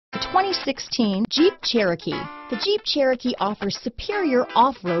2016 Jeep Cherokee. The Jeep Cherokee offers superior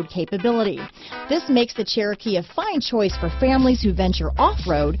off-road capability. This makes the Cherokee a fine choice for families who venture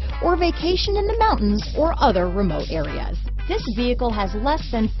off-road or vacation in the mountains or other remote areas. This vehicle has less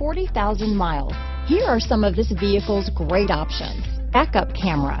than 40,000 miles. Here are some of this vehicle's great options: backup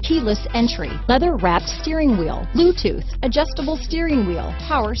camera, keyless entry, leather-wrapped steering wheel, Bluetooth, adjustable steering wheel,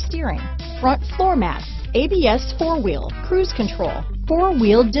 power steering, front floor mats, ABS 4-wheel, cruise control,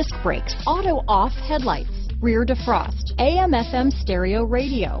 4-wheel disc brakes, auto-off headlights, rear defrost, AM/FM stereo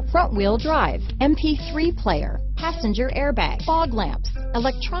radio, front-wheel drive, MP3 player, passenger airbag, fog lamps,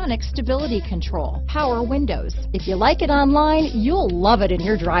 electronic stability control, power windows. If you like it online, you'll love it in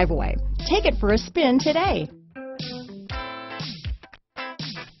your driveway. Take it for a spin today.